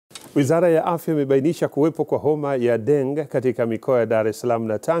Wizara ya afya imebainisha kuwepo kwa homa ya dengue katika mikoa ya Dar es Salaam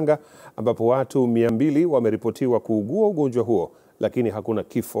na Tanga, ambapo watu 200 wameripotiwa kuugua ugonjwa huo, lakini hakuna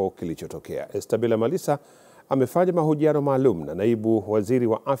kifo kilichotokea. Estabela Malisa amefanya mahojiano maalum na naibu waziri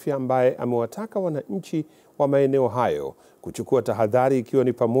wa afya, ambaye amewataka wananchi wa maeneo hayo kuchukua tahadhari, ikiwa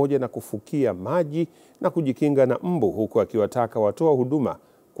ni pamoja na kufukia maji na kujikinga na mbu, huku akiwataka watoa huduma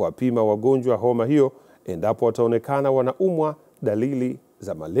kuwapima wagonjwa homa hiyo endapo wataonekana wanaumwa dalili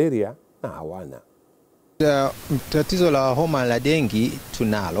za malaria na hawana. Tatizo la homa la dengue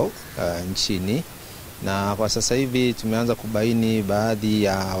tunalo nchini, na kwa sasa hivi tumeanza kubaini baadhi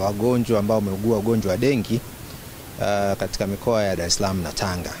ya wagonjwa ambao wameugua ugonjwa wa dengue katika mikoa ya Dar es Salaam na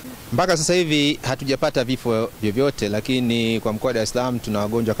Tanga. Mpaka sasa hivi hatujapata vifo vyovyote, lakini kwa mkoa wa Dar es Salaam tuna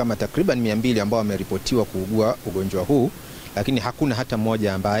wagonjwa kama takriban 200 ambao wameripotiwa kuugua ugonjwa huu, lakini hakuna hata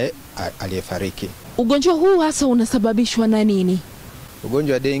mmoja ambaye aliyefariki. Ugonjwa huu hasa unasababishwa na nini?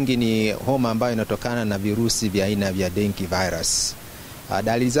 Ugonjwa wa dengue ni homa ambayo inatokana na virusi vya aina vya dengue virus.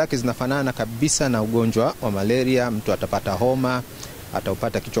 Dalili zake zinafanana kabisa na ugonjwa wa malaria. Mtu atapata homa,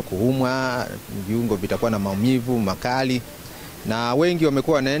 atapata kichwa kuumwa, viungo vitakuwa na maumivu makali, na wengi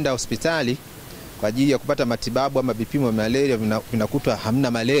wamekuwa wanaenda hospitali kwa ajili ya kupata matibabu ama vipimo vya malaria, vinakutwa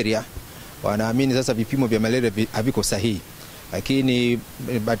hamna malaria. Wanaamini sasa vipimo vya malaria haviko sahihi, lakini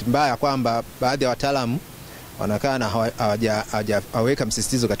bahati mbaya kwamba baadhi ya wataalamu wanakaa hawajaweka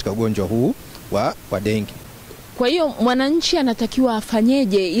msisitizo katika ugonjwa huu wa dengue. Kwa hiyo mwananchi anatakiwa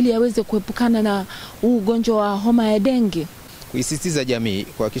afanyeje ili aweze kuepukana na ugonjwa wa homa ya dengue? Kuisisitiza jamii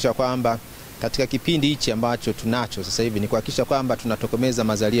kuhakikisha kwamba katika kipindi hichi ambacho tunacho sasa hivi ni kuhakikisha kwamba tunatokomeza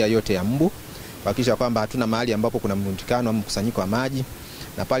mazalia yote ya mbu, kuhakikisha kwamba hatuna mahali ambapo kuna mrundikano au mkusanyiko wa maji,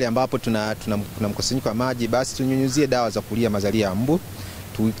 na pale ambapo tuna mkusanyiko wa maji basi tunyunyuzie dawa za kulia mazalia ya mbu.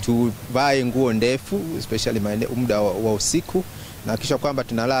 Tuvae nguo ndefu especially muda wa usiku, na kisha kwamba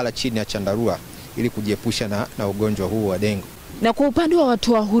tunalala chini ya chandarua ili kujiepusha na ugonjwa huu wa dengue. Na kwa upande wa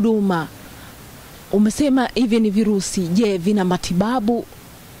watu wa huduma, umesema hivi ni virusi, je, vina matibabu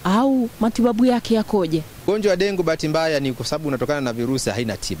au matibabu yake yakoje? Ugonjwa wa dengue bahati mbaya ni kwa sababu unatokana na virusi,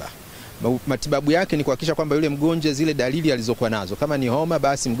 haina tiba. Matibabu yake ni kuhakikisha kwamba yule mgonjwa zile dalili alizokuwa nazo, kama ni homa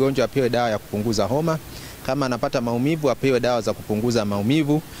basi mgonjwa apewe dawa ya kupunguza homa, kama anapata maumivu apewe dawa za kupunguza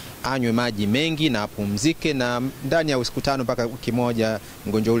maumivu, anywe maji mengi na apumzike, na ndani ya siku 5 mpaka wiki moja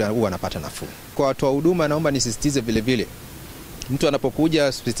mgonjwa ule huwa anapata nafuu. Kwa watu wa huduma naomba nisisitize vile vile, mtu anapokuja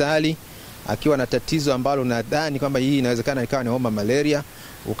hospitali akiwa na tatizo ambalo unadhani kwamba hii inawezekana ikawa ni homa malaria,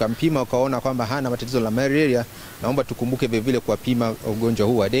 ukampima ukaona kwamba hana matatizo la malaria, naomba tukumbuke vile vile kuwapima ugonjwa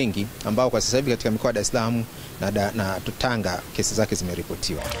huu wa dengue, ambao kwa sasa hivi katika mikoa ya Dar es Salaam na Tanga kesi zake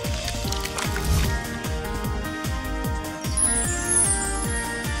zimeripotiwa.